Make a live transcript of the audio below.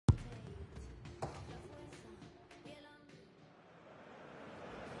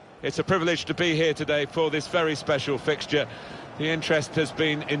It's a privilege to be here today for this very special fixture. The interest has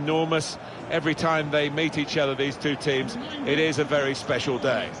been enormous. Every time they meet each other, these two teams, it is a very special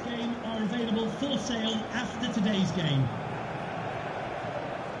day. Games are available for sale after today's game.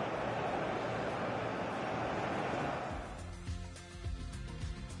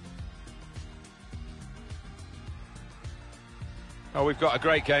 Oh, we've got a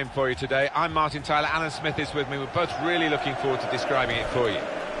great game for you today. I'm Martin Tyler, Alan Smith is with me. We're both really looking forward to describing it for you.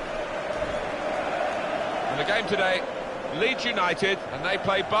 And the game today, Leeds United, and they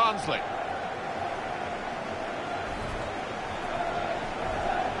play Barnsley.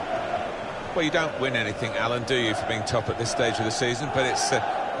 Well, you don't win anything, Alan, do you, for being top at this stage of the season? But it's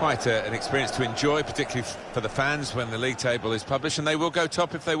quite an experience to enjoy, particularly for the fans when the league table is published, and they will go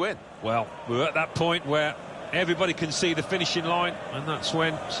top if they win. Well, we're at that point where everybody can see the finishing line, and that's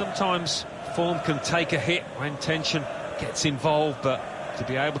when sometimes form can take a hit when tension gets involved, but to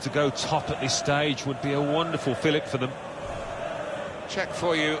be able to go top at this stage would be a wonderful fillip for them. Check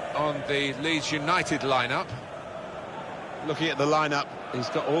for you on the Leeds United lineup. Looking at the lineup, he's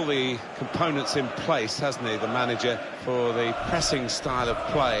got all the components in place, hasn't he, the manager, for the pressing style of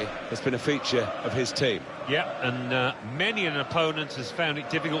play that's been a feature of his team. Yeah, and many an opponent has found it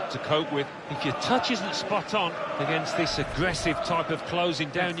difficult to cope with. If your touch isn't spot on against this aggressive type of closing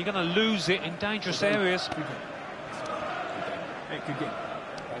down, you're going to lose it in dangerous areas. Hey, good game.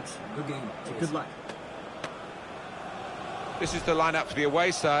 Thanks. Good game. Good luck. This is the lineup for the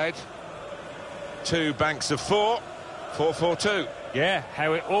away side. Two banks of four. 4-4-2. Yeah,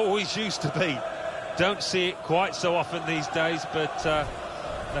 how it always used to be. Don't see it quite so often these days, but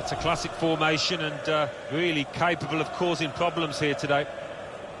that's a classic formation and really capable of causing problems here today.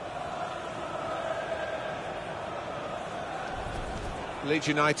 Leeds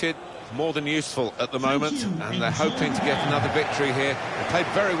United, more than useful at the moment, and they're hoping to get another victory here. They played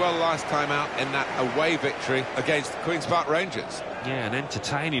very well last time out in that away victory against Queen's Park Rangers. Yeah, an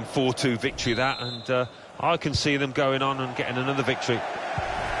entertaining 4-2 victory that, and I can see them going on and getting another victory.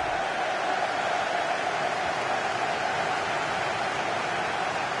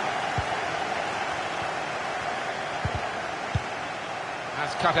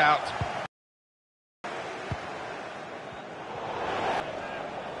 Has cut out.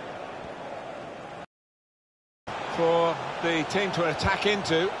 For the team to attack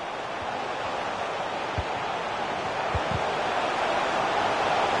into.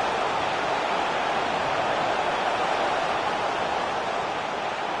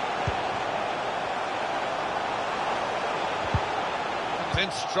 In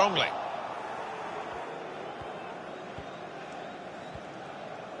strongly.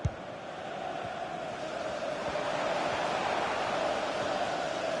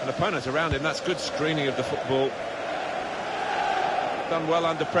 An opponent around him, that's good screening of the football. Done well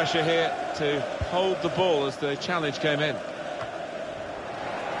under pressure here to hold the ball as the challenge came in.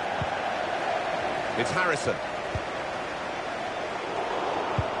 It's Harrison.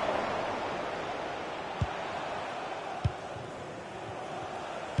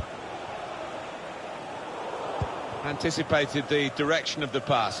 Anticipated the direction of the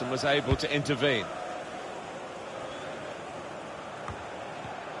pass and was able to intervene.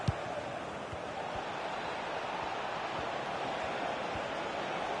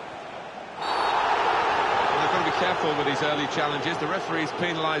 They've got to be careful with these early challenges. The referee's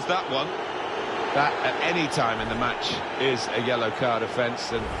penalised that one. That at any time in the match is a yellow card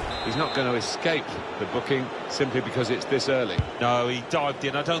offence, and he's not going to escape the booking simply because it's this early. No, he dived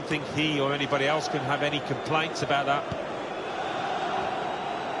in. I don't think he or anybody else can have any complaints about that.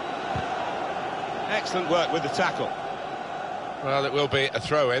 Excellent work with the tackle. Well, it will be a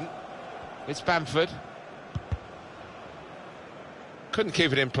throw-in. It's Bamford. Couldn't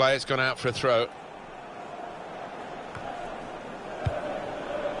keep it in play, it's gone out for a throw.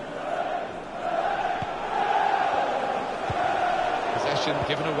 Possession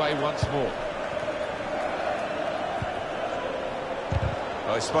given away once more.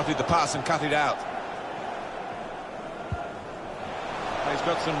 Oh, he spotted the pass and cut it out. He's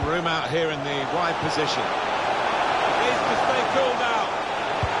got some room out here in the wide position. He's to stay cool now.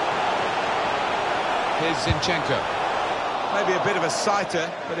 Here's Zinchenko. Maybe a bit of a sighter,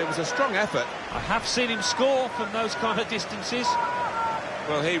 but it was a strong effort. I have seen him score from those kind of distances.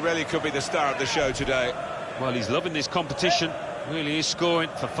 Well, he really could be the star of the show today. Well, he's loving this competition. Really is scoring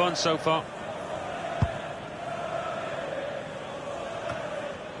for fun so far.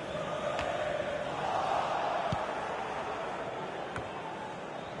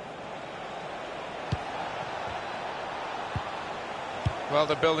 Well,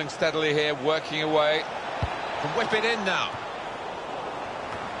 they're building steadily here, working away. Can whip it in now.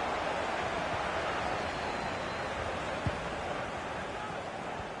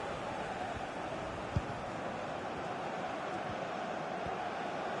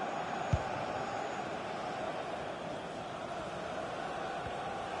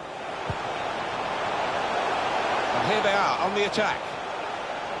 here they are on the attack,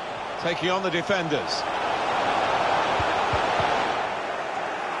 taking on the defenders.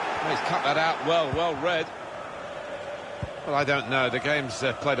 He's cut that out well read. Well, I don't know. The game's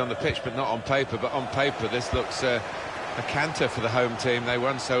played on the pitch, but not on paper. But on paper, this looks a canter for the home team. They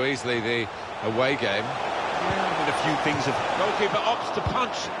won so easily the away game. Yeah, with a few things of... Goalkeeper opts to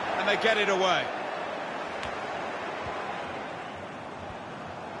punch, and they get it away.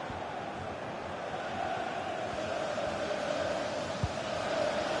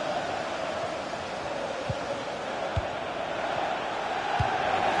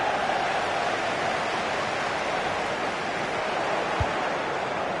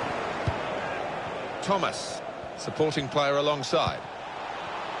 Thomas, supporting player alongside.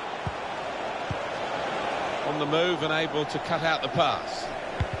 On the move and able to cut out the pass.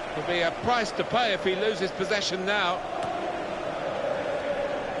 Could be a price to pay if he loses possession now.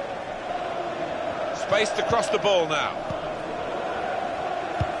 Space to cross the ball now.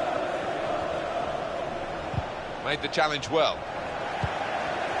 Made the challenge well.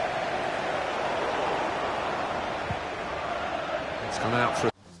 It's gone out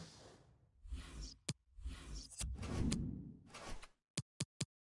for...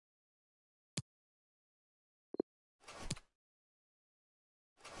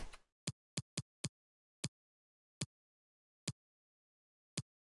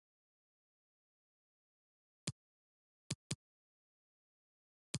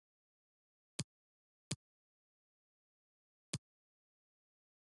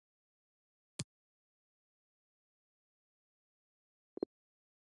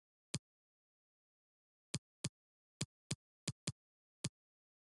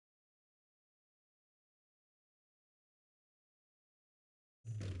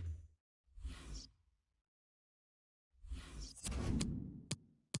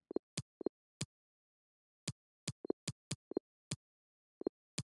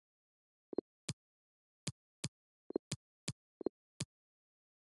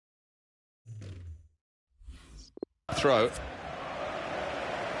 Throw. And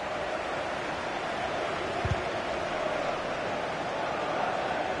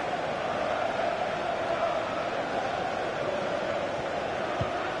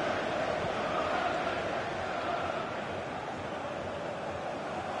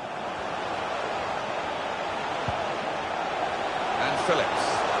Phillips.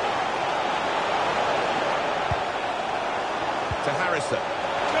 To Harrison.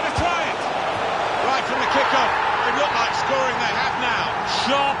 He's going to try it! Right from the kick-off. They look like scoring, they have now.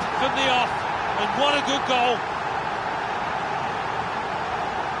 Sharp from the off, and what a good goal.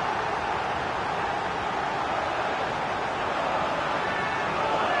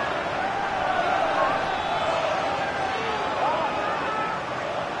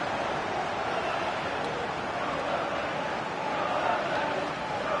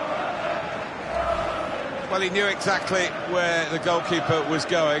 Well, he knew exactly where the goalkeeper was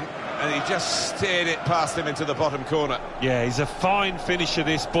going, and he just steered it past him into the bottom corner. Yeah, he's a fine finisher,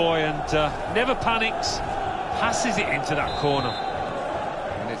 this boy, and never panics, passes it into that corner.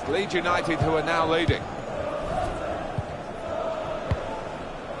 And it's Leeds United who are now leading.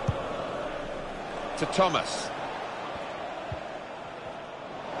 To Thomas.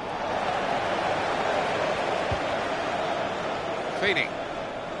 Feeney.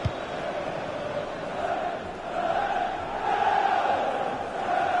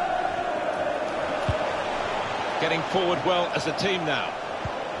 Getting forward well as a team now.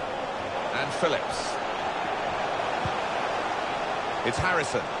 And Phillips. It's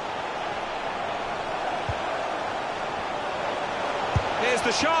Harrison. Here's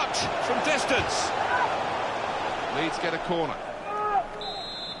the shot from distance. Leeds get a corner.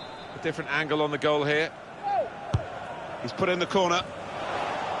 A different angle on the goal here. He's put in the corner.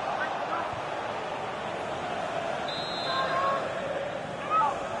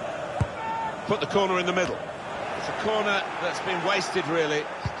 Put the corner in the middle. It's a corner that's been wasted, really.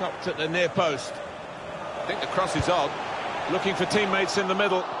 Stopped at the near post. I think the cross is on. Looking for teammates in the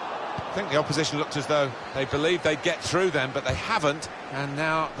middle. I think the opposition looked as though they believed they'd get through them, but they haven't. And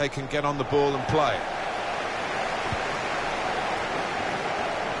now they can get on the ball and play.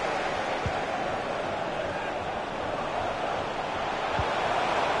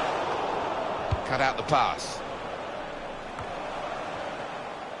 Cut out the pass.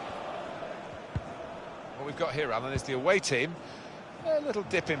 What we've got here, Alan, is the away team. A little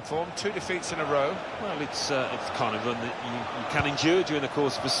dip in form, 2 defeats in a row. Well, it's kind of run that you can endure during the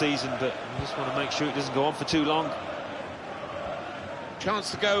course of a season, but you just want to make sure it doesn't go on for too long.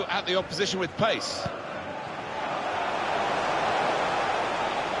 Chance to go at the opposition with pace.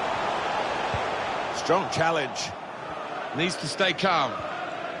 Strong challenge. Needs to stay calm.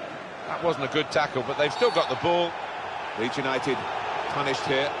 That wasn't a good tackle, but they've still got the ball. Leeds United punished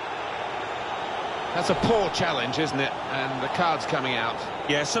here. That's a poor challenge, isn't it? And the card's coming out.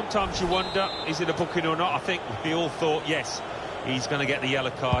 Yeah, sometimes you wonder, is it a booking or not? I think we all thought, yes, he's going to get the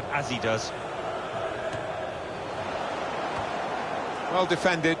yellow card, as he does. Well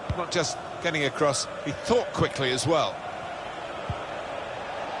defended, not just getting across, he thought quickly as well.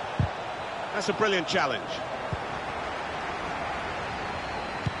 That's a brilliant challenge.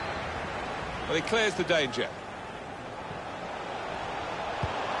 Well, he clears the danger.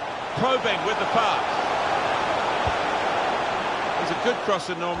 Probing with the pass. He's a good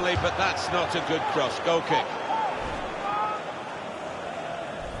crosser normally, but that's not a good cross. Goal kick.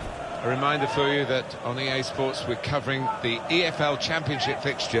 A reminder for you that on EA Sports we're covering the EFL Championship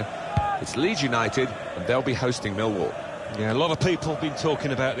fixture. It's Leeds United, and they'll be hosting Millwall. Yeah, a lot of people have been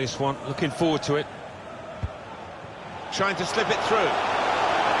talking about this one. Looking forward to it. Trying to slip it through.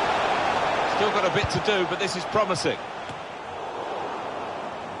 Still got a bit to do, but this is promising.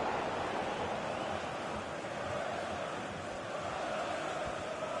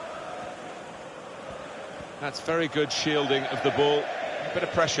 That's very good shielding of the ball. A bit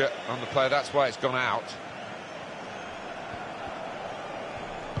of pressure on the player, that's why it's gone out.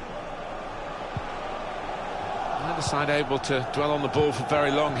 Neither side able to dwell on the ball for very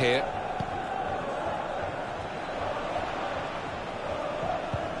long here.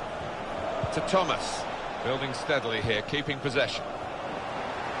 To Thomas, building steadily here, keeping possession.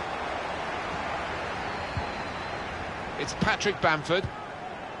 It's Patrick Bamford.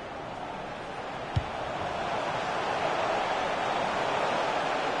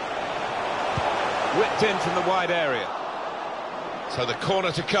 Whipped in from the wide area. So the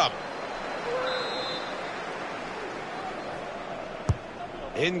corner to come.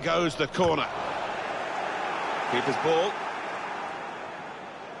 In goes the corner. Keeper's ball.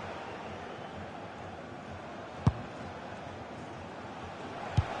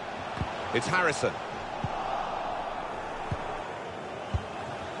 It's Harrison.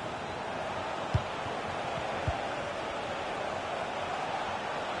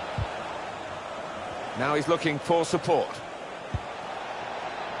 Now he's looking for support.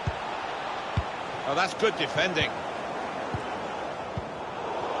 Oh, that's good defending.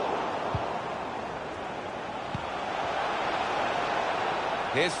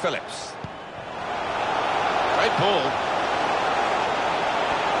 Here's Phillips. Great ball.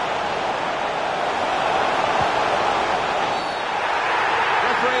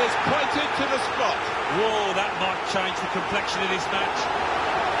 Referee is pointed to the spot. Whoa, that might change the complexion of this match.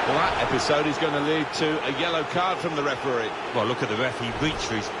 Well, that episode is going to lead to a yellow card from the referee. Well, look at the ref, he reached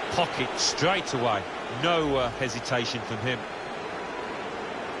for his pocket straight away. No hesitation from him.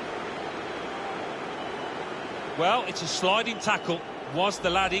 Well, it's a sliding tackle. Was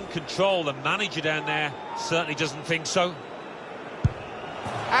the lad in control? The manager down there certainly doesn't think so.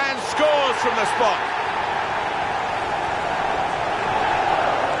 And scores from the spot.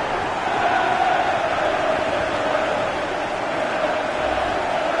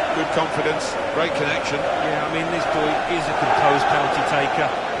 Good confidence, great connection. Yeah, I mean, this boy is a composed penalty taker,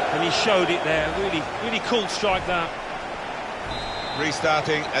 and he showed it there. Really, really cool strike that.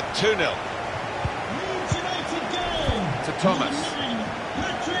 Restarting at 2-0. Leeds United goal. To Thomas.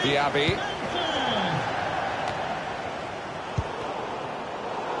 Diaby.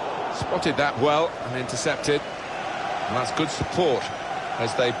 Spotted that well and intercepted. And that's good support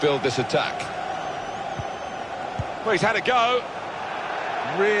as they build this attack. Well, he's had a go.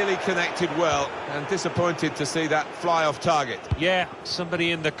 Really connected well, and disappointed to see that fly off target. Yeah,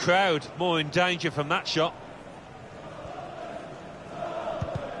 somebody in the crowd more in danger from that shot.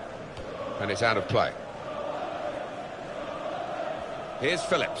 And it's out of play. Here's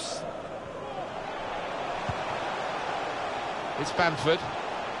Phillips. It's Bamford.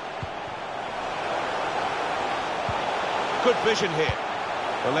 Good vision here.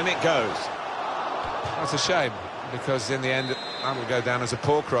 Well, then it goes. That's a shame, because in the end that'll go down as a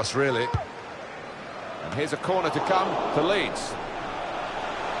poor cross, really. And here's a corner to come for Leeds.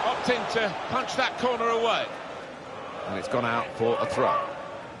 Opting to punch that corner away. And it's gone out for a throw.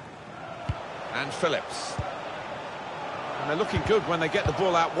 And Phillips. And they're looking good when they get the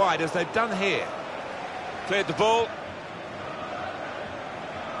ball out wide, as they've done here. Cleared the ball.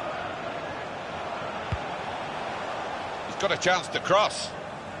 He's got a chance to cross.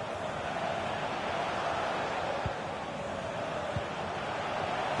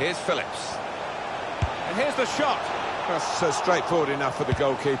 Here's Phillips. And here's the shot. That's straightforward enough for the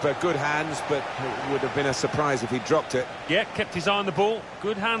goalkeeper. Good hands, but it would have been a surprise if he dropped it. Yeah, kept his eye on the ball.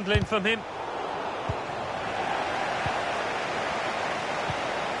 Good handling from him.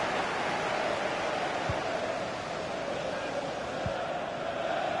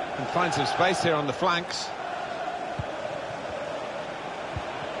 And find some space here on the flanks.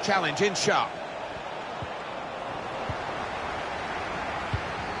 Challenge in sharp.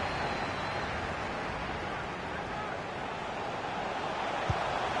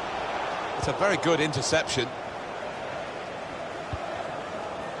 It's a very good interception.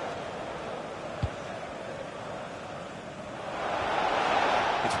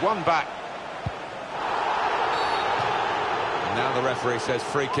 It's one back. And now the referee says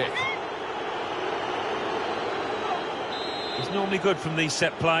free kick. He's normally good from these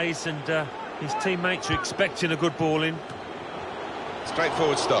set plays, and his teammates are expecting a good ball in.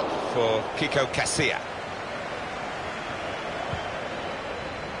 Straightforward stop for Kiko Casilla.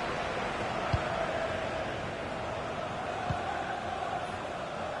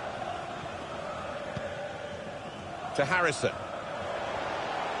 To Harrison.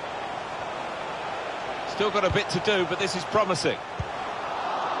 Still got a bit to do, but this is promising.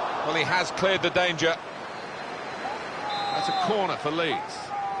 Well, he has cleared the danger. That's a corner for Leeds.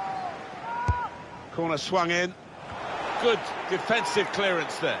 Corner swung in. Good defensive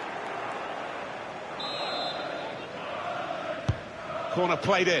clearance there. Corner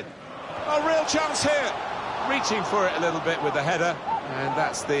played in. A real chance here. Reaching for it a little bit with the header, and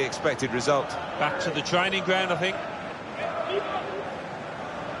that's the expected result. Back to the training ground, I think.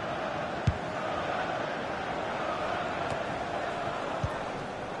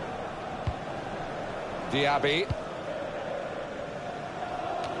 Diaby.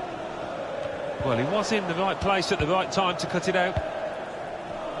 Well, he was in the right place at the right time to cut it out.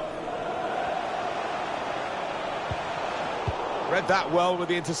 Read that well with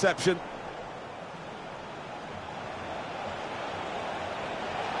the interception.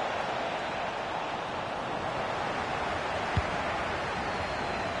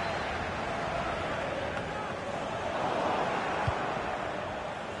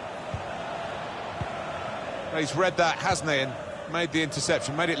 He's read that, hasn't he, and made the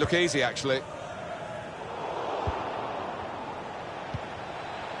interception, made it look easy, actually.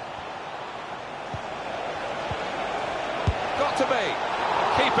 Got to be.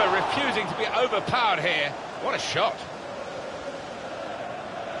 Keeper refusing to be overpowered here. What a shot.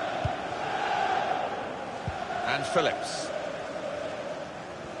 And Phillips.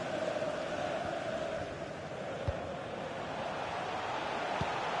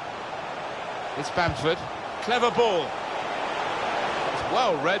 It's Bamford. Clever ball. It's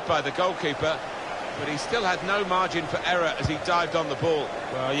well read by the goalkeeper, but he still had no margin for error as he dived on the ball.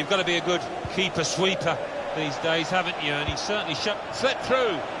 Well, you've got to be a good keeper sweeper these days, haven't you? And he certainly slipped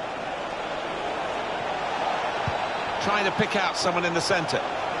through. Trying to pick out someone in the centre.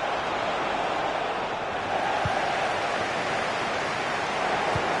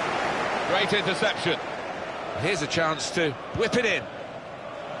 Great interception. Here's a chance to whip it in.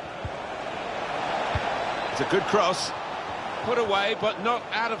 It's a good cross, put away, but not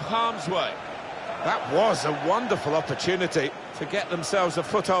out of harm's way. That was a wonderful opportunity to get themselves a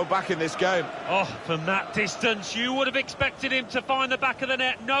foothold back in this game. Oh, from that distance, you would have expected him to find the back of the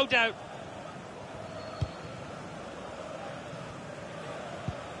net, no doubt.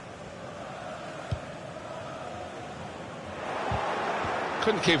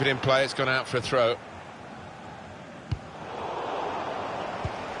 Couldn't keep it in play, it's gone out for a throw.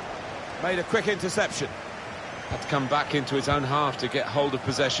 Made a quick interception. Had to come back into his own half to get hold of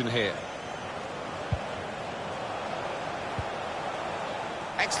possession here.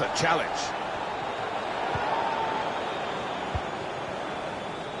 Excellent challenge.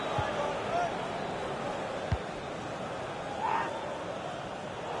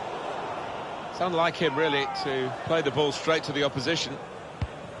 It's unlike him, really, to play the ball straight to the opposition.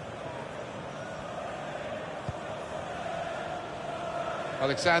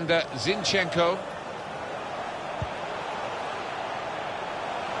 Alexander Zinchenko.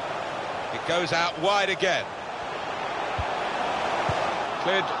 It goes out wide again.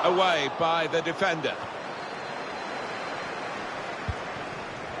 Cleared away by the defender.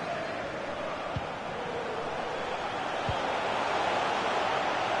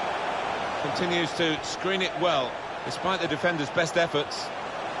 Continues to screen it well, despite the defender's best efforts.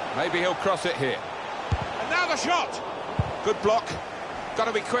 Maybe he'll cross it here. And now the shot! Good block. Got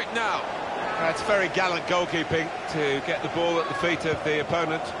to be quick now. That's very gallant goalkeeping to get the ball at the feet of the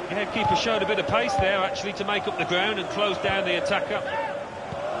opponent. Yeah, keeper showed a bit of pace there, actually, to make up the ground and close down the attacker.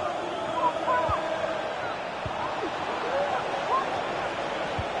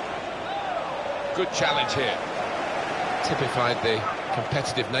 Good challenge here. Typified the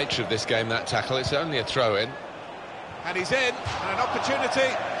competitive nature of this game, that tackle. It's only a throw-in. And he's in, and an opportunity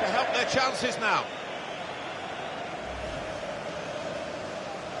to help their chances now.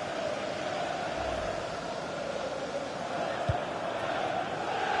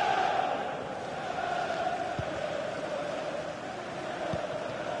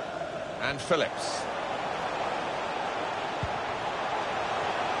 And Phillips.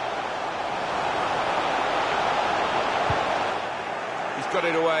 He's got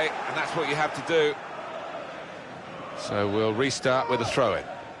it away, and that's what you have to do. So we'll restart with a throw-in.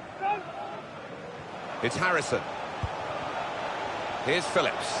 It's Harrison. Here's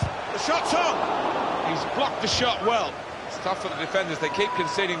Phillips. The shot's on! He's blocked the shot well. It's tough for the defenders. They keep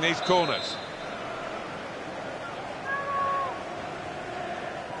conceding these corners.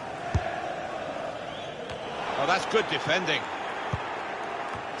 Oh, that's good defending.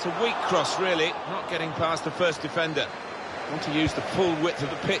 It's a weak cross, really, not getting past the first defender. Want to use the full width of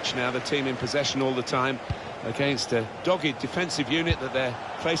the pitch now, the team in possession all the time, against a dogged defensive unit that they're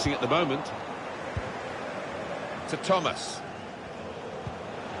facing at the moment. To Thomas.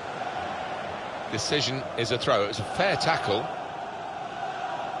 Decision is a throw. It was a fair tackle.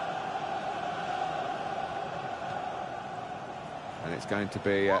 And it's going to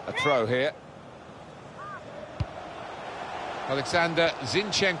be a throw here. Alexander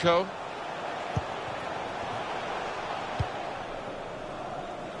Zinchenko.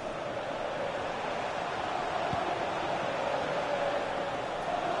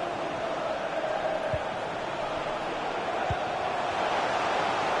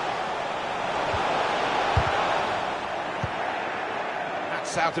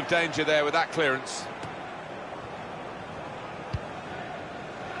 That's out of danger there with that clearance.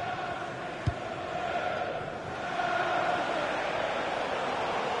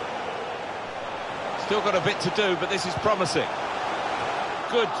 Still got a bit to do, but this is promising.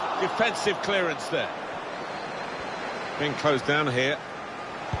 Good defensive clearance there. Being closed down here.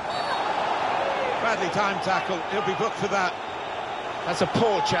 Badly timed tackle. He'll be booked for that. That's a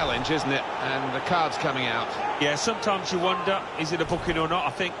poor challenge, isn't it? And the card's coming out. Yeah, sometimes you wonder, is it a booking or not?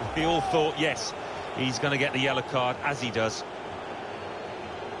 I think we all thought, yes, he's going to get the yellow card, as he does.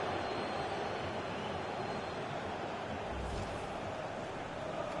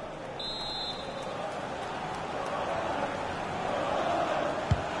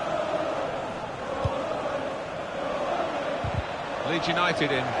 Leeds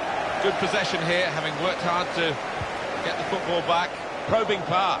United in good possession here, having worked hard to get the football back. Probing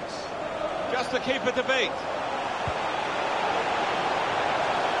pass. Just the keeper to beat.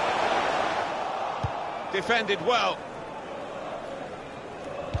 Defended well.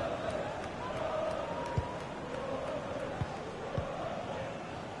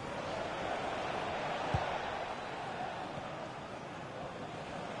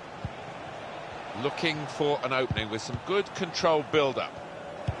 Looking for an opening with some good controlled build-up.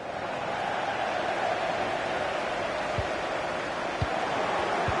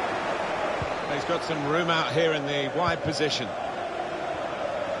 He's got some room out here in the wide position.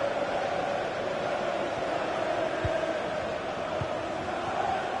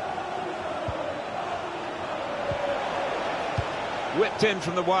 Whipped in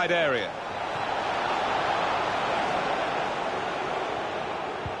from the wide area.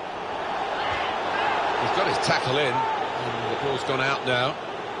 He's got his tackle in, and the ball's gone out now.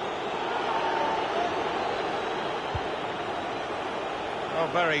 Oh,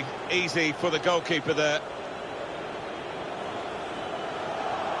 very easy for the goalkeeper there.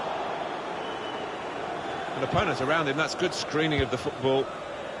 An opponent around him, that's good screening of the football.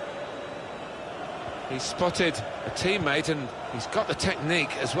 He's spotted a teammate, and he's got the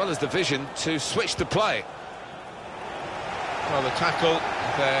technique as well as the vision to switch the play. Well, the tackle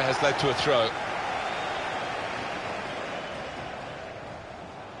there has led to a throw.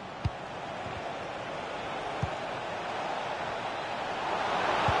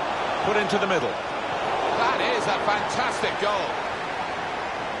 Put into the middle. That is a fantastic goal.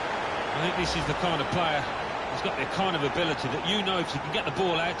 I think this is the kind of player who's got the kind of ability that, you know, if you can get the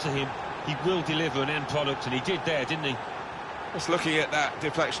ball out to him, he will deliver an end product, and he did there, didn't he? Just looking at that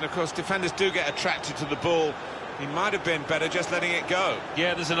deflection, of course, defenders do get attracted to the ball. He might have been better just letting it go.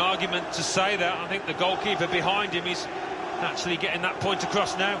 Yeah, there's an argument to say that. I think the goalkeeper behind him is actually getting that point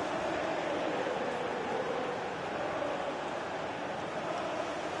across now.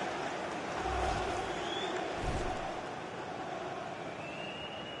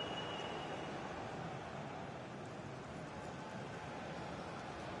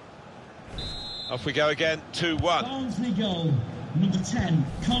 Off we go again, 2-1. Barnsley goal, number 10,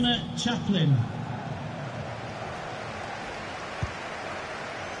 Connor Chaplin.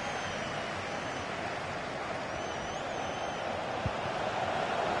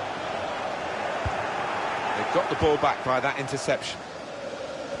 They've got the ball back by that interception.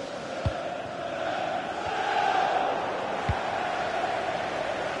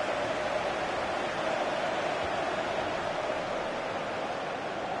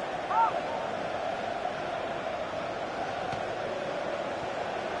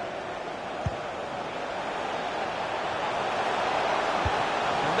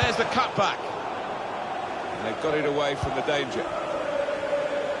 There's the cutback. And they've got it away from the danger.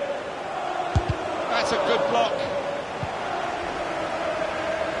 That's a good block.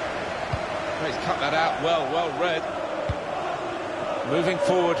 He's cut that out well read. Moving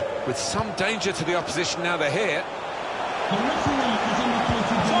forward with some danger to the opposition now they're here. The referee has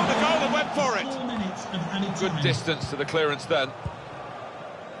indicated Saw the goal and went for it. 4 minutes of added Good time. distance to the clearance then.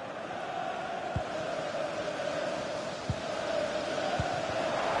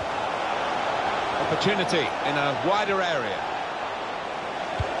 Opportunity in a wider area.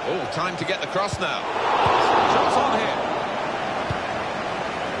 Oh, time to get the cross now. Shots on here.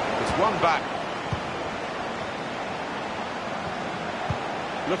 It's one back.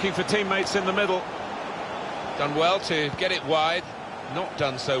 Looking for teammates in the middle. Done well to get it wide. Not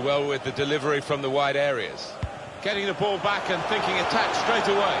done so well with the delivery from the wide areas. Getting the ball back and thinking attack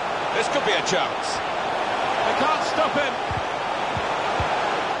straight away. This could be a chance. They can't stop him.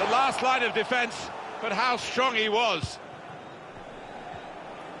 The last line of defence, but how strong he was.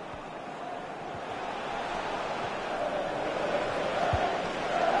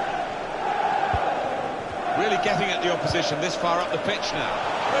 Really getting at the opposition this far up the pitch now.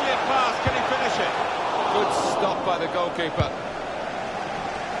 Brilliant pass, can he finish it? Good stop by the goalkeeper.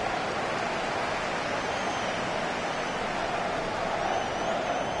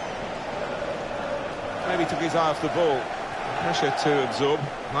 Maybe took his eye off the ball. Pressure to absorb,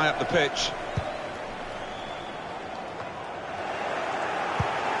 high up the pitch.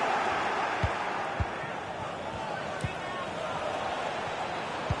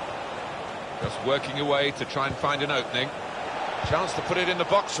 Just working away to try and find an opening. Chance to put it in the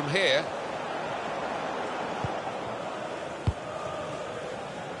box from here.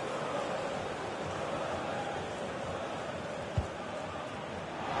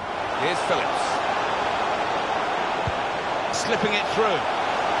 Here's Phillips. Slipping it through.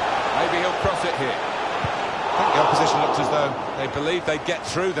 Maybe he'll cross it here. I think the opposition looked as though they believed they'd get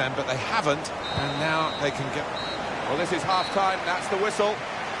through them, but they haven't. And now they can get... Well, this is half-time. That's the whistle.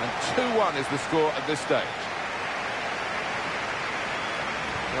 And 2-1 is the score at this stage.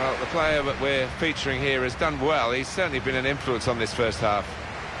 Well, the player that we're featuring here has done well. He's certainly been an influence on this first half.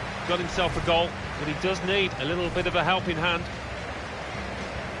 Got himself a goal, but he does need a little bit of a helping hand.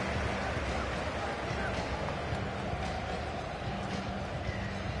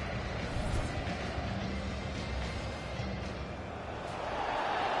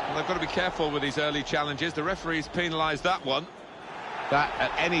 Well, they've got to be careful with these early challenges. The referee's penalised that one. That,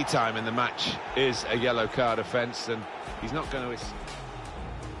 at any time in the match, is a yellow card offence, and he's not going to...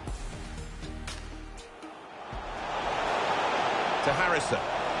 To Harrison.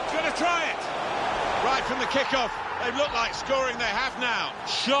 He's going to try it! Right from the kickoff. They've looked like scoring. They have now.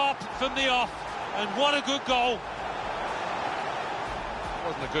 Sharp from the off, and what a good goal.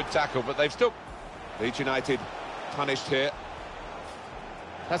 Wasn't a good tackle, but they've still... Leeds United punished here.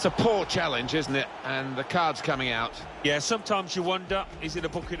 That's a poor challenge, isn't it? And the card's coming out. Yeah, sometimes you wonder, is it a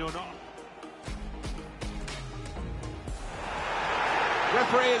booking or not?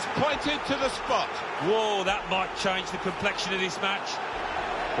 Referee has pointed to the spot. Whoa, that might change the complexion of this match.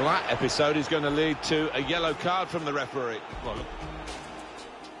 Well, that episode is going to lead to a yellow card from the referee.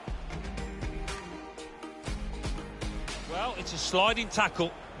 Well, it's a sliding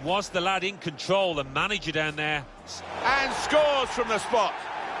tackle. Was the lad in control, the manager down there? And scores from the spot.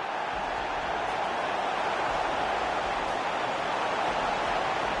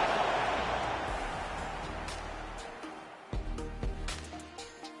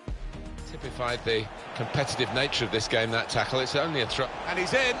 Typified the competitive nature of this game, that tackle. It's only a throw. And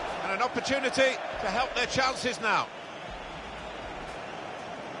he's in, and an opportunity to help their chances now.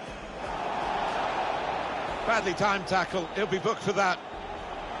 Badly timed tackle. He'll be booked for that.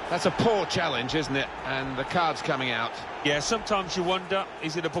 That's a poor challenge, isn't it? And the card's coming out. Yeah, sometimes you wonder,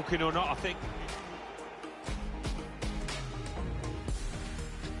 is it a booking or not, I think.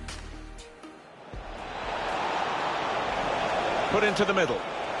 Put into the middle.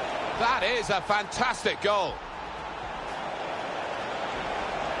 That is a fantastic goal.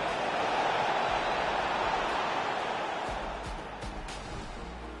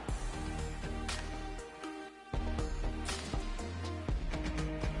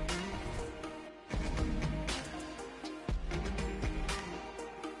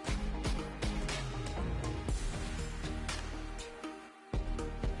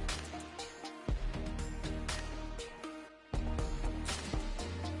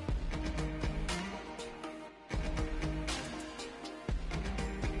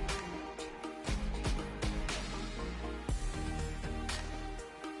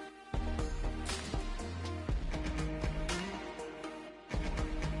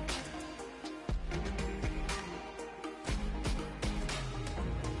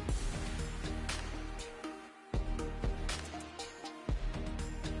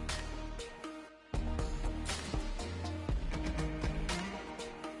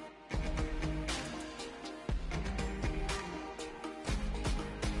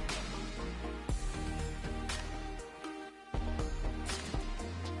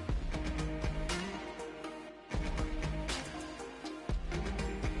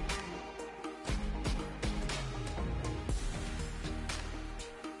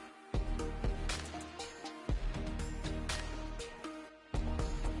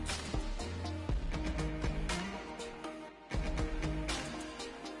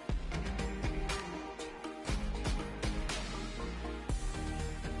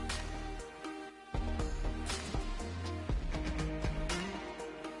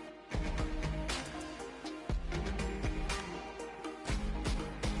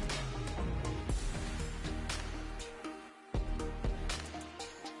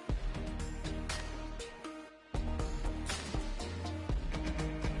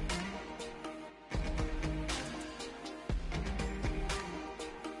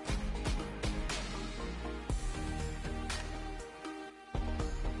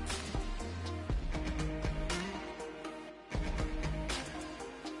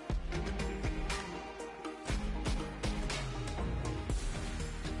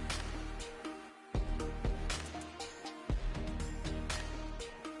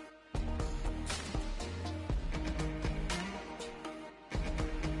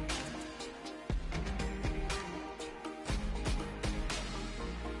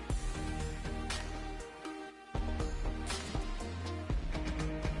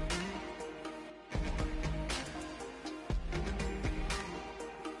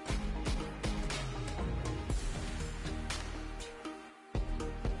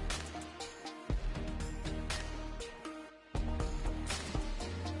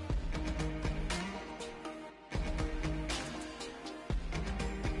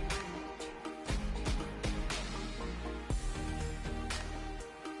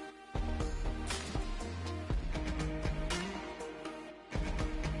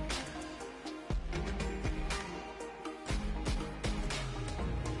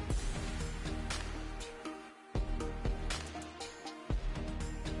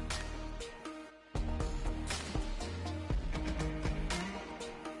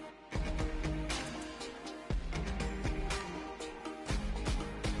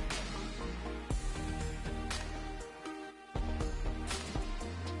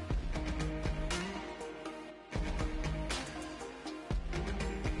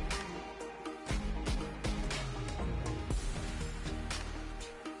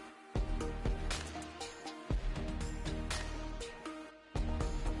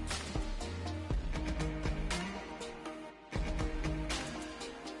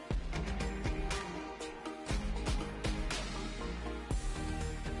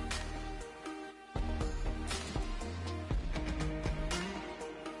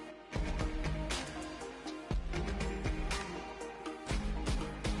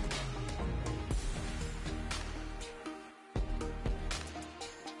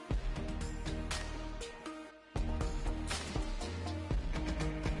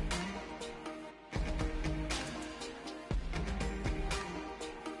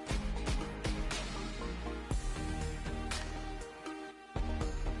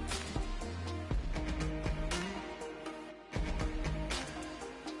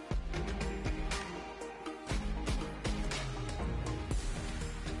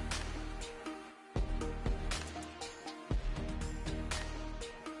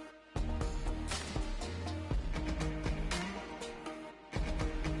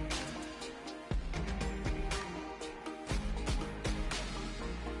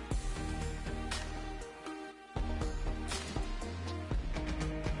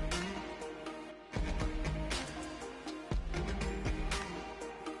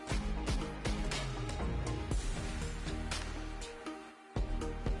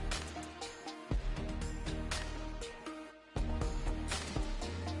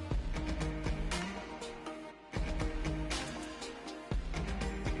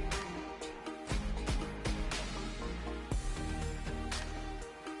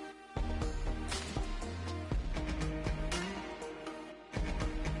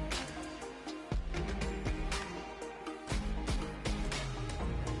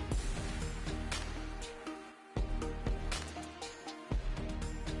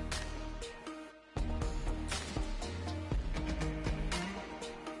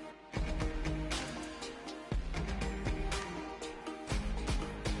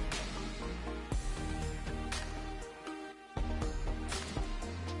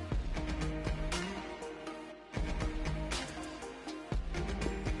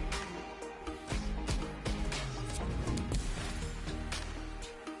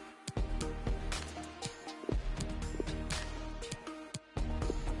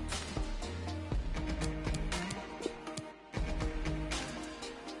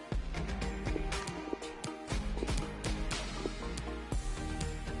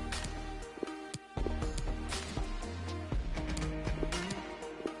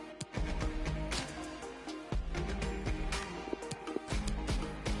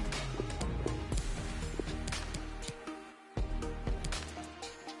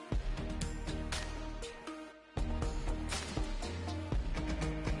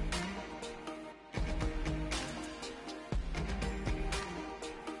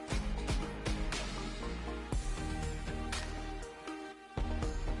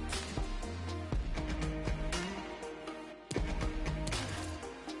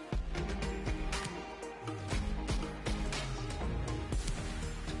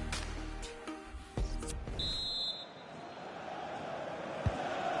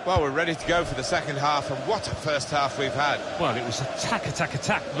 Well, we're ready to go for the second half, and what a first half we've had. Well, it was attack, attack,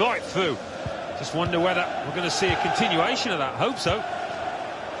 attack, right through. Just wonder whether we're going to see a continuation of that. Hope so.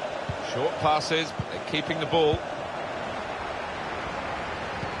 Short passes, but they're keeping the ball.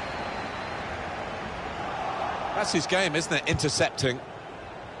 That's his game, isn't it? Intercepting.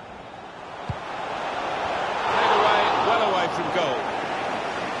 Played away, well away from goal.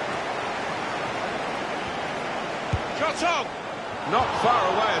 Shot on! Not far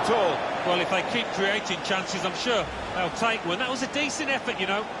away at all. Well, if they keep creating chances, I'm sure they'll take one. That was a decent effort, you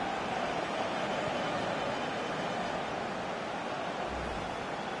know.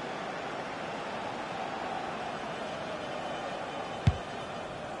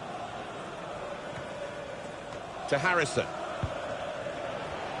 To Harrison.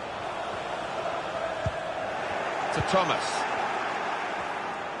 To Thomas.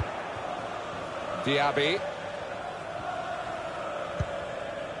 Diaby.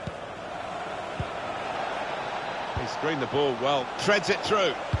 He screened the ball well, threads it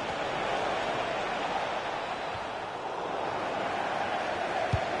through.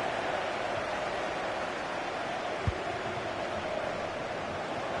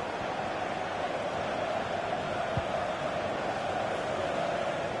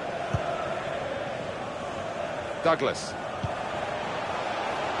 Douglas.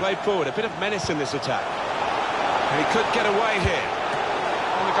 Played forward, a bit of menace in this attack. And he could get away here.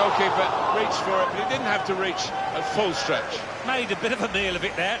 And the goalkeeper reached for it, but he didn't have to reach at full stretch. Made a bit of a meal of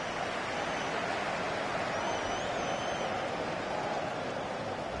it there.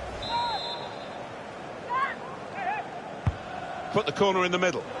 Put the corner in the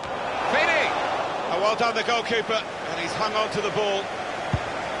middle. Fini! Oh, well done, the goalkeeper, and he's hung on to the ball.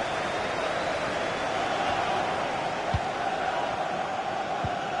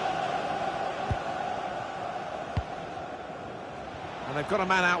 And they've got a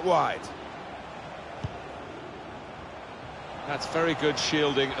man out wide. That's very good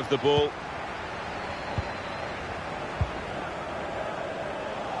shielding of the ball.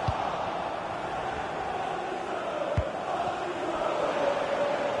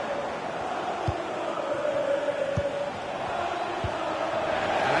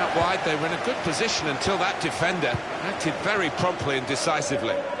 And out wide, they were in a good position until that defender acted very promptly and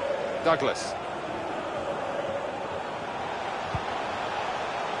decisively. Douglas.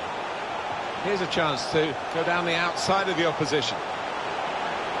 Here's a chance to go down the outside of the opposition.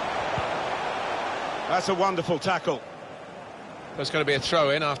 That's a wonderful tackle. There's going to be a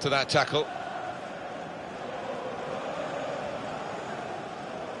throw-in after that tackle.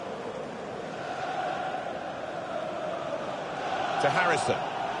 To Harrison.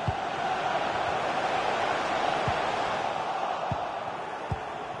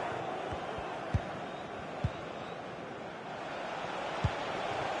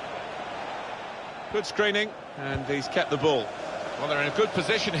 Good screening, and he's kept the ball. Well, they're in a good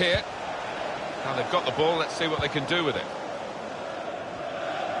position here. Now they've got the ball, let's see what they can do with it.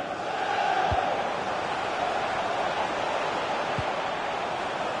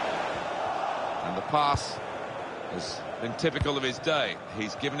 And the pass has been typical of his day.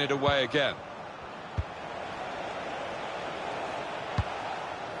 He's given it away again.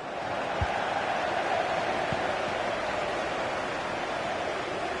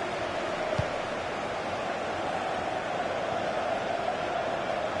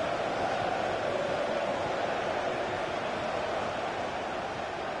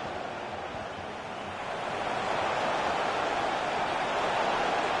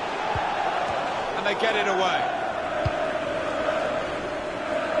 And they get it away.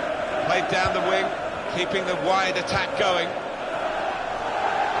 Played down the wing, keeping the wide attack going.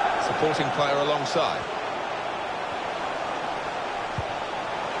 Supporting player alongside.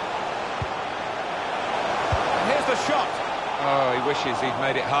 And here's the shot. Oh, he wishes he'd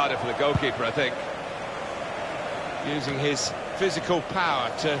made it harder for the goalkeeper, I think. Using his physical power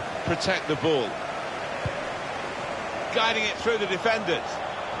to protect the ball. Guiding it through the defenders.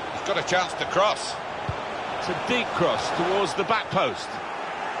 Got a chance to cross. It's a deep cross towards the back post.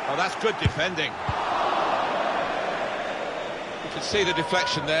 Oh, that's good defending. You can see the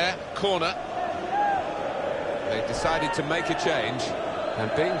deflection there. Corner. They decided to make a change,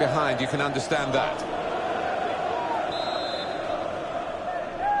 and being behind, you can understand that.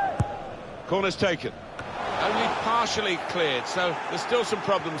 Corner's taken. Only partially cleared, so there's still some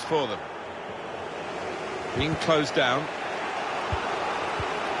problems for them. Being closed down.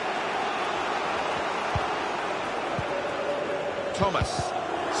 Thomas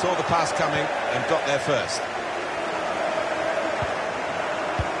saw the pass coming and got there first.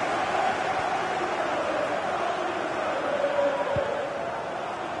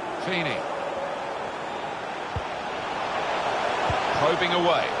 Feeney. Probing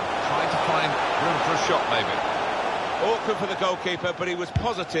away, trying to find room for a shot maybe. Awkward for the goalkeeper, but he was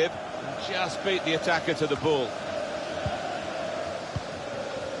positive and just beat the attacker to the ball.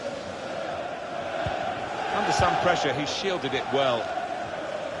 Under some pressure, he shielded it well.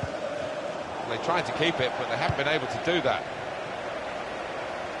 They tried to keep it, but they haven't been able to do that.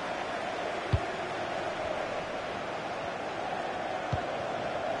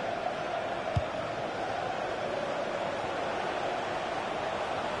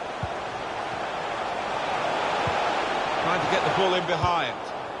 Trying to get the ball in behind.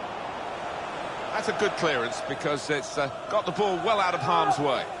 That's a good clearance because it's got the ball well out of harm's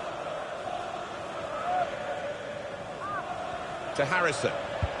way. To Harrison.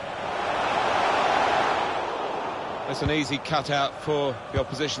 That's an easy cutout for the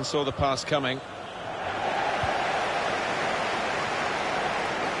opposition, saw the pass coming.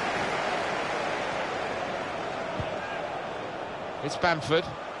 It's Bamford.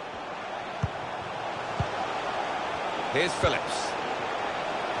 Here's Phillips.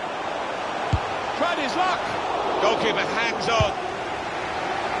 Tried his luck. Goalkeeper hangs on.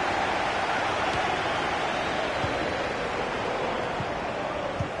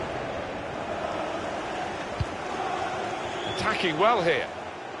 Attacking well here.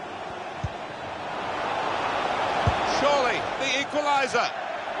 Surely the equaliser.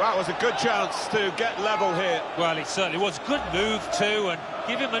 That was a good chance to get level here. Well, it certainly was. Good move too, and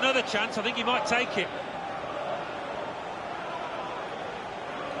give him another chance. I think he might take it.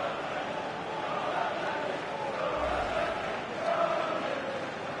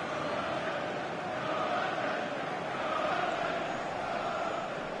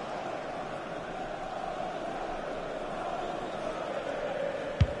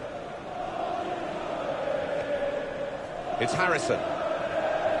 It's Harrison.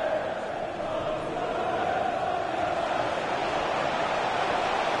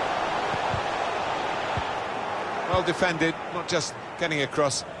 Well defended, not just getting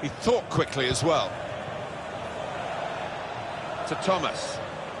across, he thought quickly as well. To Thomas.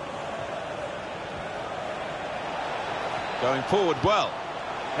 Going forward well.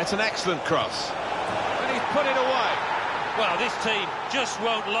 That's an excellent cross. And he's put it away. Well, this team just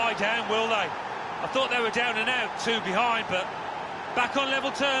won't lie down, will they? I thought they were down and out, 2 behind, but back on level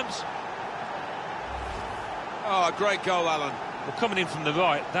terms. Oh, a great goal, Alan. Well, coming in from the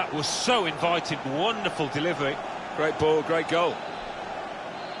right, that was so inviting. Wonderful delivery. Great ball, great goal.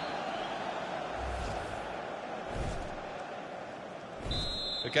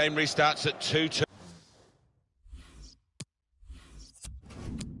 The game restarts at 2-2.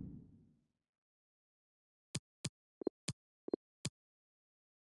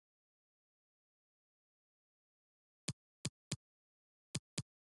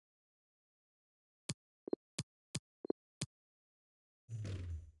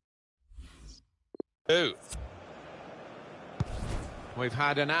 We've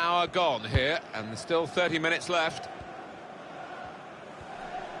had an hour gone here, and there's still 30 minutes left.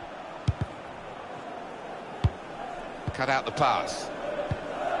 Cut out the pass.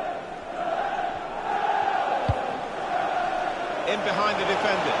 In behind the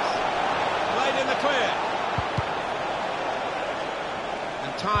defenders. Played in the clear.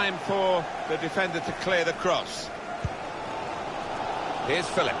 And time for the defender to clear the cross. Here's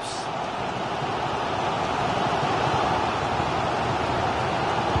Phillips.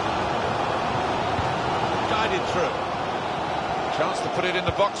 Guided through. Chance to put it in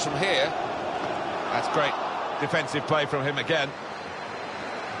the box from here. That's great defensive play from him again.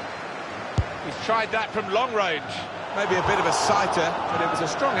 He's tried that from long range. Maybe a bit of a sighter, but it was a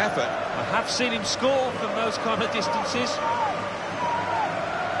strong effort. I have seen him score from those kind of distances.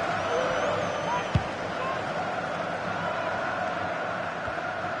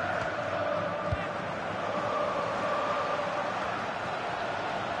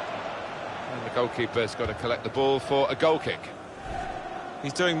 And the goalkeeper's got to collect the ball for a goal kick.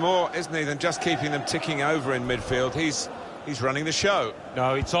 He's doing more, isn't he, than just keeping them ticking over in midfield. He's running the show.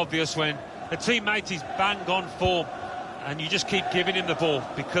 No, it's obvious when a teammate is bang on form and you just keep giving him the ball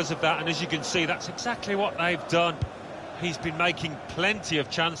because of that. And as you can see, that's exactly what they've done. He's been making plenty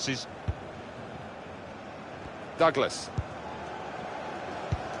of chances. Douglas.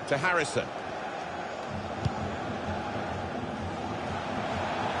 To Harrison.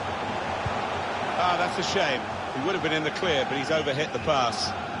 Ah, that's a shame. He would have been in the clear, but he's overhit the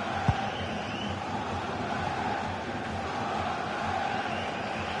pass.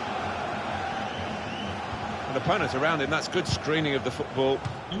 An opponent around him, that's good screening of the football.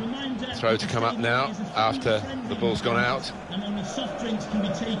 Throw to come up now after the ball's gone out. And only soft drinks can be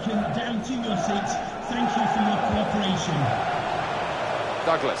taken down to your seats. Thank you for your cooperation.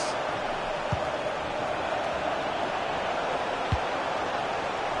 Douglas.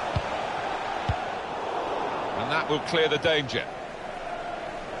 And that will clear the danger.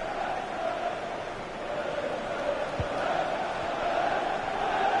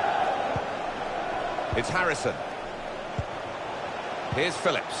 It's Harrison. Here's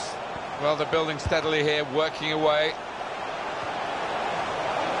Phillips. Well, they're building steadily here, working away.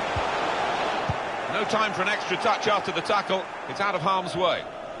 No time for an extra touch after the tackle. It's out of harm's way.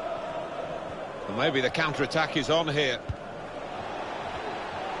 Well, maybe the counter-attack is on here.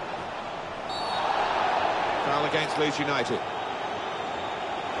 Foul against Leeds United.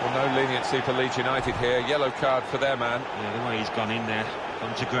 Well, no leniency for Leeds United here. Yellow card for their man. Yeah, the way he's gone in there,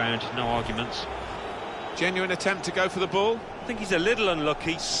 gone to ground, no arguments. Genuine attempt to go for the ball. I think he's a little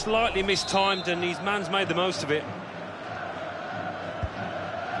unlucky, slightly mistimed, and his man's made the most of it.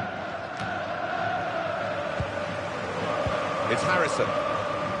 It's Harrison.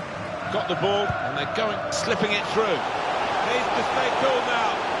 Got the ball, and they're going, slipping it through. Needs to stay cool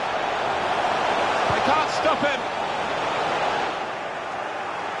now. They can't stop him.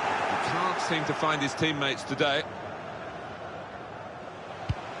 He can't seem to find his teammates today.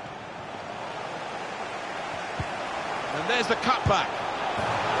 And there's the cutback.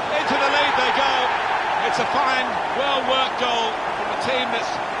 Into the lead they go. It's a fine, well-worked goal from a team that's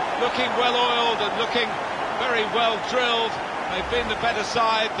looking well-oiled and looking very well-drilled. They've been the better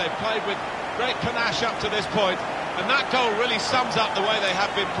side. They've played with great panache up to this point. And that goal really sums up the way they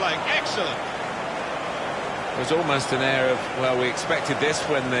have been playing. Excellent. There's almost an air of, well, we expected this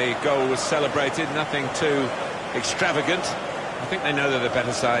when the goal was celebrated. Nothing too extravagant. I think they know they're the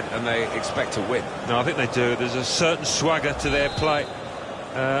better side and they expect to win. No, I think they do. There's a certain swagger to their play,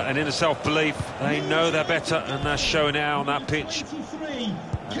 an inner self-belief. They know they're better, and they're showing it out on that pitch. And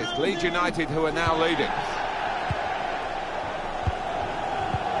it's Leeds United who are now leading.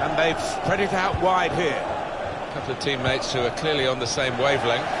 And they've spread it out wide here. A couple of teammates who are clearly on the same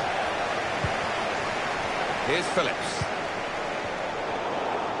wavelength. Here's Phillips.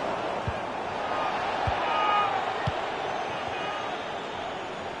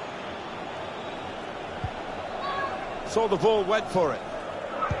 Saw the ball, went for it.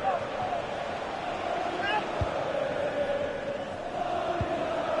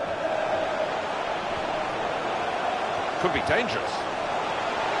 Could be dangerous.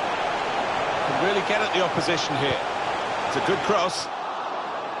 Can really get at the opposition here. It's a good cross.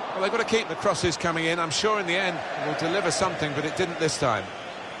 Well, they've got to keep the crosses coming in. I'm sure in the end it will deliver something, but it didn't this time.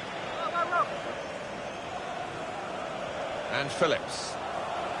 And Phillips.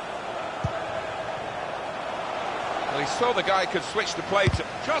 Well, he saw the guy could switch the play to...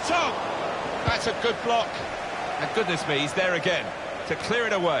 Shot on! That's a good block. And goodness me, he's there again to clear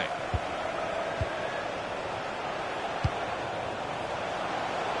it away.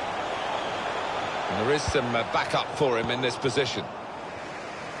 And there is some backup for him in this position.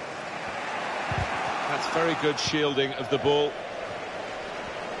 That's very good shielding of the ball.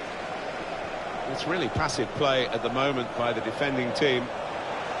 It's really passive play at the moment by the defending team.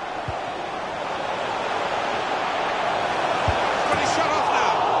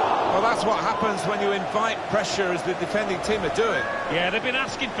 Well, that's what happens when you invite pressure, as the defending team are doing. Yeah, they've been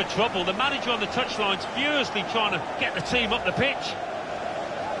asking for trouble. The manager on the touchline's furiously trying to get the team up the pitch.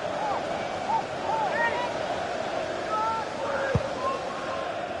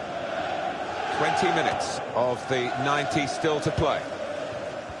 "20 minutes of the 90 still to play.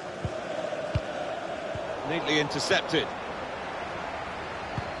 Neatly intercepted.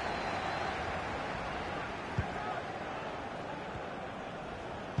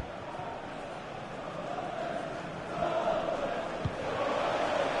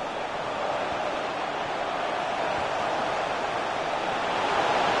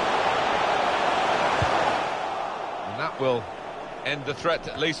 Will end the threat,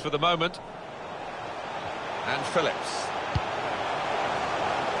 at least for the moment. And Phillips.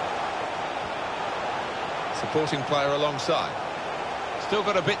 Supporting player alongside. Still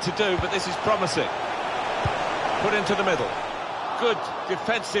got a bit to do, but this is promising. Put into the middle. Good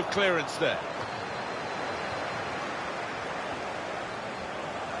defensive clearance there.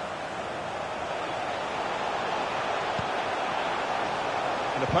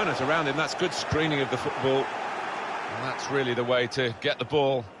 An opponent around him, that's good screening of the football. And that's really the way to get the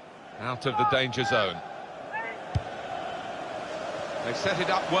ball out of the danger zone. They've set it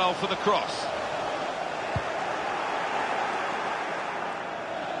up well for the cross.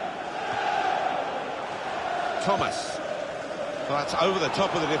 Thomas. Well, that's over the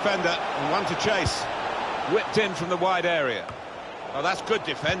top of the defender, and one to chase. Whipped in from the wide area. Oh, that's good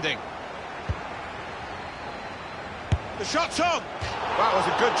defending. The shot's on! That was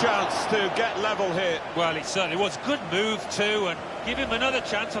a good chance to get level here. Well, it certainly was. Good move too, and give him another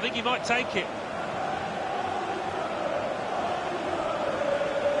chance. I think he might take it.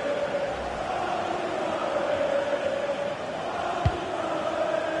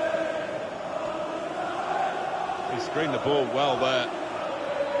 He screened the ball well there.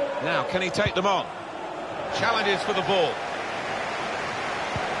 Now, can he take them on? Challenges for the ball.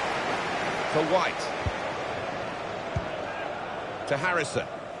 For White. To Harrison.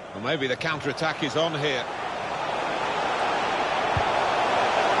 Well, maybe the counter-attack is on here.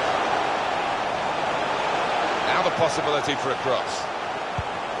 Now the possibility for a cross.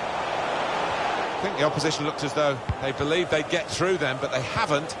 I think the opposition looked as though they believed they'd get through them, but they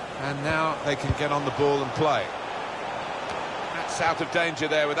haven't, and now they can get on the ball and play. That's out of danger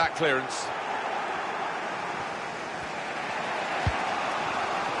there with that clearance.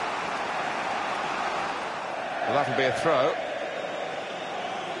 Well, that'll be a throw.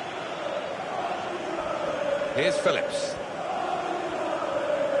 Here's Phillips.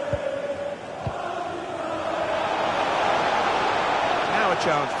 Now a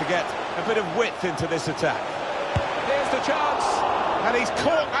chance to get a bit of width into this attack. Here's the chance, and he's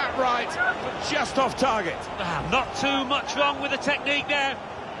caught that right, but just off target. Not too much wrong with the technique there.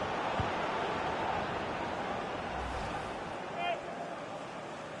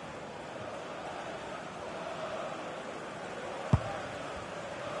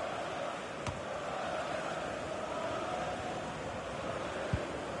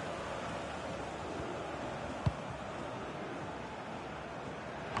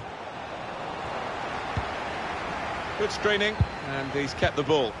 Good screening, and he's kept the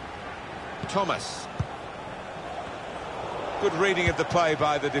ball. Thomas. Good reading of the play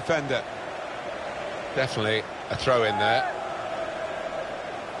by the defender. Definitely a throw in there.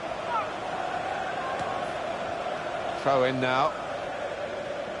 Throw in now.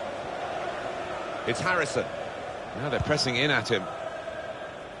 It's Harrison. Now they're pressing in at him.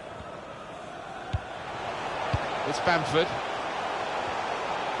 It's Bamford.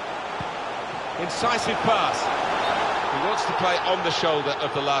 Incisive pass. He wants to play on the shoulder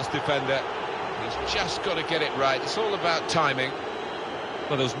of the last defender. He's just got to get it right. It's all about timing.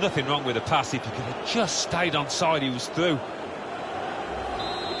 Well, there was nothing wrong with the pass. If he could have just stayed on side, he was through.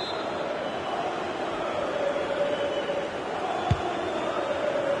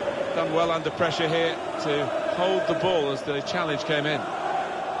 Done well under pressure here to hold the ball as the challenge came in.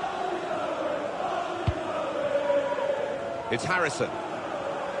 It's Harrison.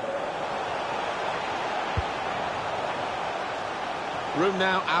 Room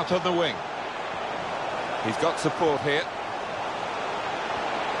now out on the wing. He's got support here.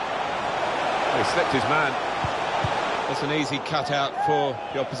 He slipped his man. That's an easy cutout for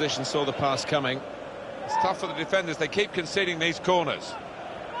the opposition, saw the pass coming. It's tough for the defenders, they keep conceding these corners.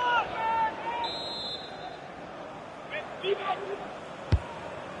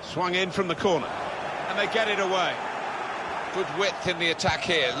 Swung in from the corner, and they get it away. Good width in the attack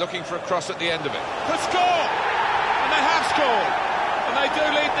here, looking for a cross at the end of it. Could score! And they have scored! And they do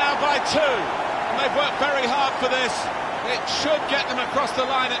lead now by 2. And they've worked very hard for this. It should get them across the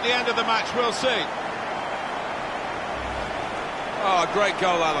line at the end of the match, we'll see. Oh, a great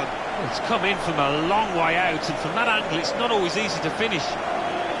goal, Alan. It's come in from a long way out, and from that angle it's not always easy to finish.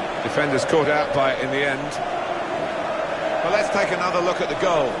 Defenders caught out by it in the end. Well, let's take another look at the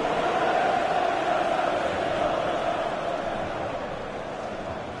goal.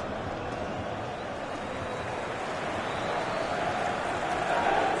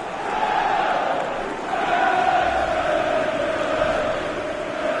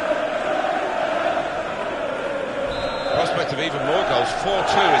 Prospect of even more goals.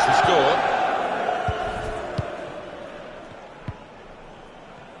 4-2 is the score.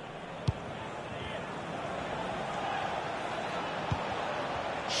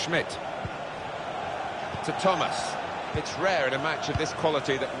 Schmidt to Thomas. It's rare in a match of this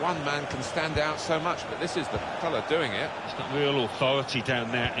quality that one man can stand out so much, but this is the fella doing it. It's got real authority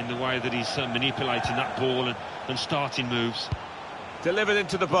down there in the way that he's manipulating that ball and starting moves. Delivered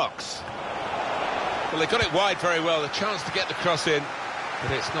into the box. Well, they got it wide very well, the chance to get the cross in,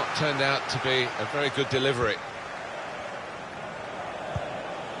 but it's not turned out to be a very good delivery.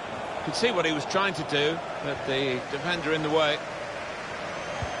 You can see what he was trying to do, but the defender in the way.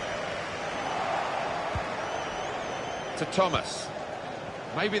 To Thomas.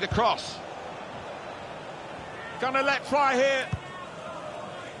 Maybe the cross. Gonna let fly here.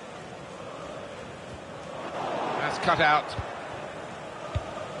 cut out.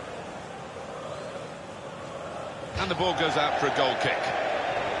 And the ball goes out for a goal kick.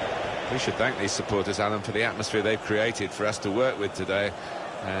 We should thank these supporters, Alan, for the atmosphere they've created for us to work with today.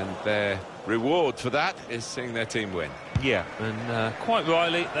 And their reward for that is seeing their team win. Yeah, and quite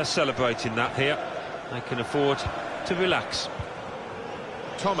rightly, they're celebrating that here. They can afford to relax.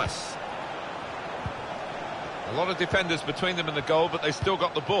 Thomas. A lot of defenders between them and the goal, but they still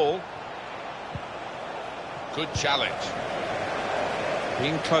got the ball. Good challenge.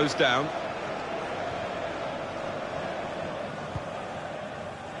 Being closed down.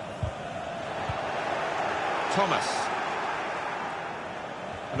 Thomas.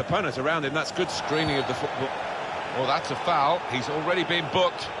 An opponent around him, that's good screening of the football. Well, that's a foul. He's already been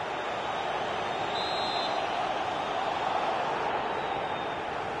booked.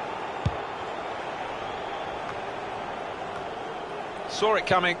 Saw it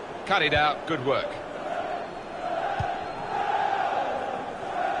coming, cut it out, good work.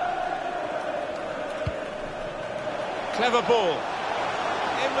 Clever ball.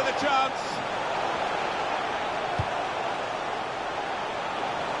 In with a chance.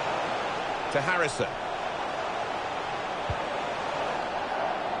 To Harrison.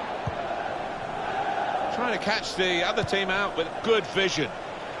 Trying to catch the other team out with good vision.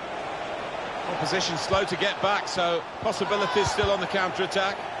 Opposition slow to get back, so possibilities still on the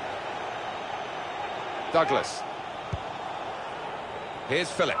counter-attack. Douglas. Here's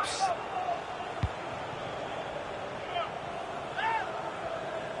Phillips.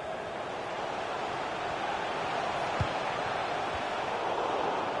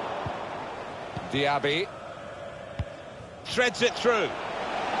 Diaby. Threads it through.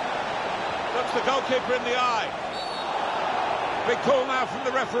 Looks the goalkeeper in the eye. Big call now from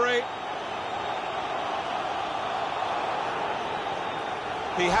the referee.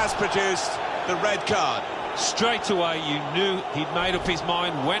 He has produced the red card. Straight away, you knew he'd made up his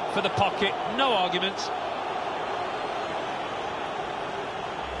mind, went for the pocket, no arguments.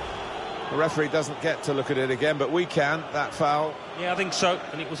 The referee doesn't get to look at it again, but we can, that foul. Yeah, I think so,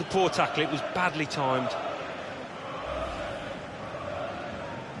 and it was a poor tackle, it was badly timed.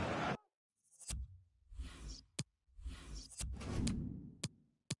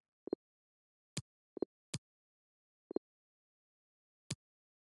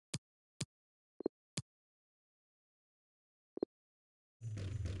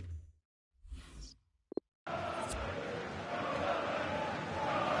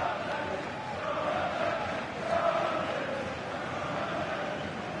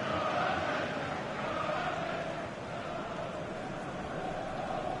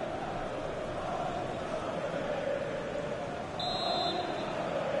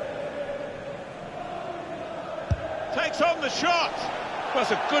 Takes on the shot. Was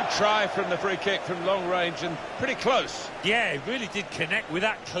a good try from the free kick from long range and pretty close. Yeah, he really did connect with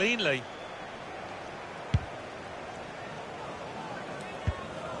that cleanly.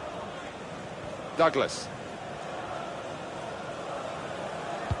 Douglas.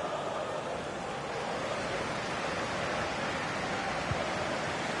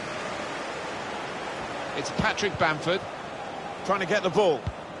 It's Patrick Bamford trying to get the ball.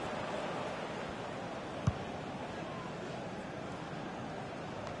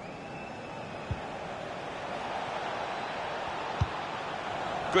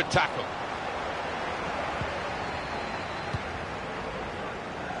 Good tackle.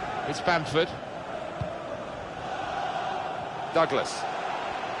 It's Bamford. Douglas.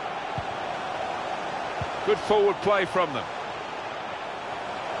 Good forward play from them.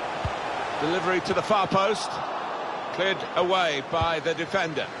 Delivery to the far post. Cleared away by the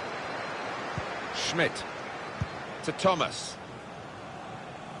defender. Schmidt. To Thomas.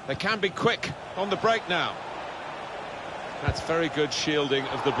 They can be quick on the break now. That's very good shielding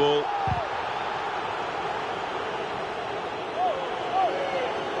of the ball.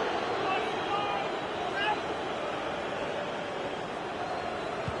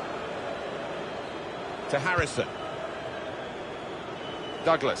 To Harrison.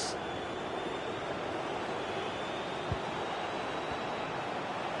 Douglas.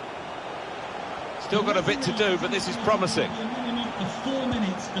 Still got a bit to do, but this is promising. A minimum of 4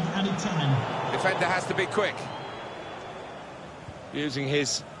 minutes of added time. Defender has to be quick. Using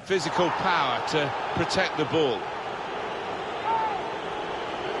his physical power to protect the ball.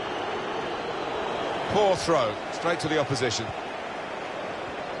 Poor throw, straight to the opposition.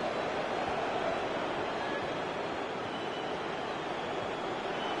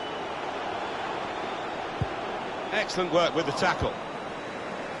 Excellent work with the tackle.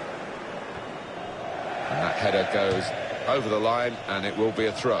 And that header goes over the line, and it will be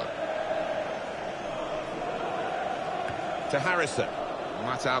a throw. to Harrison. And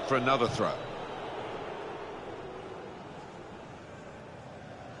that's out for another throw.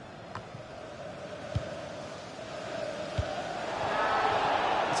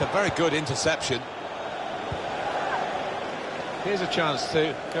 It's a very good interception. Here's a chance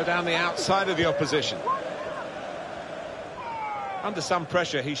to go down the outside of the opposition. Under some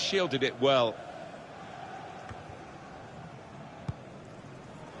pressure, he shielded it well.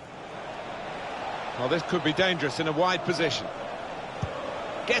 Well, this could be dangerous in a wide position.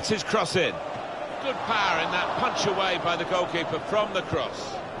 Gets his cross in. Good power in that punch away by the goalkeeper from the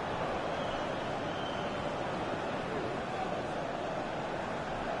cross.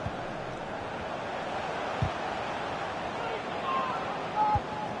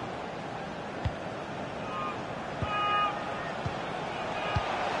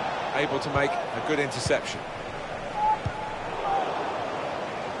 Able to make a good interception.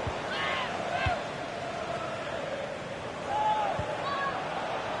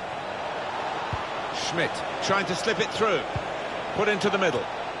 Schmidt trying to slip it through. Put into the middle.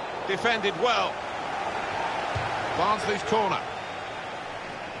 Defended well. Barnsley's corner.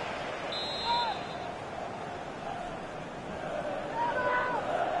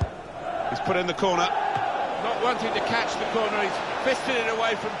 He's put in the corner. Not wanting to catch the corner, he's fisted it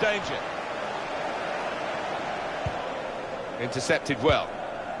away from danger. Intercepted well.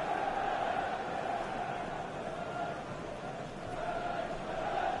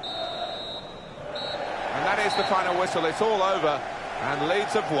 And that is the final whistle. It's all over, and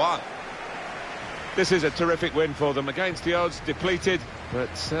Leeds have won. This is a terrific win for them against the odds, depleted,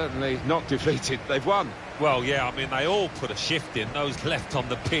 but certainly not defeated. They've won. Well, yeah, I mean, they all put a shift in. Those left on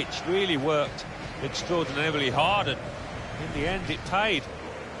the pitch really worked extraordinarily hard, and in the end it paid.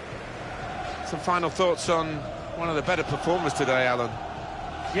 Some final thoughts on one of the better performers today, Alan?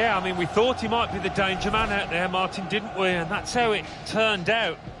 Yeah, I mean, we thought he might be the danger man out there, Martin, didn't we? And that's how it turned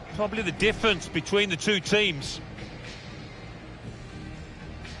out. Probably the difference between the two teams.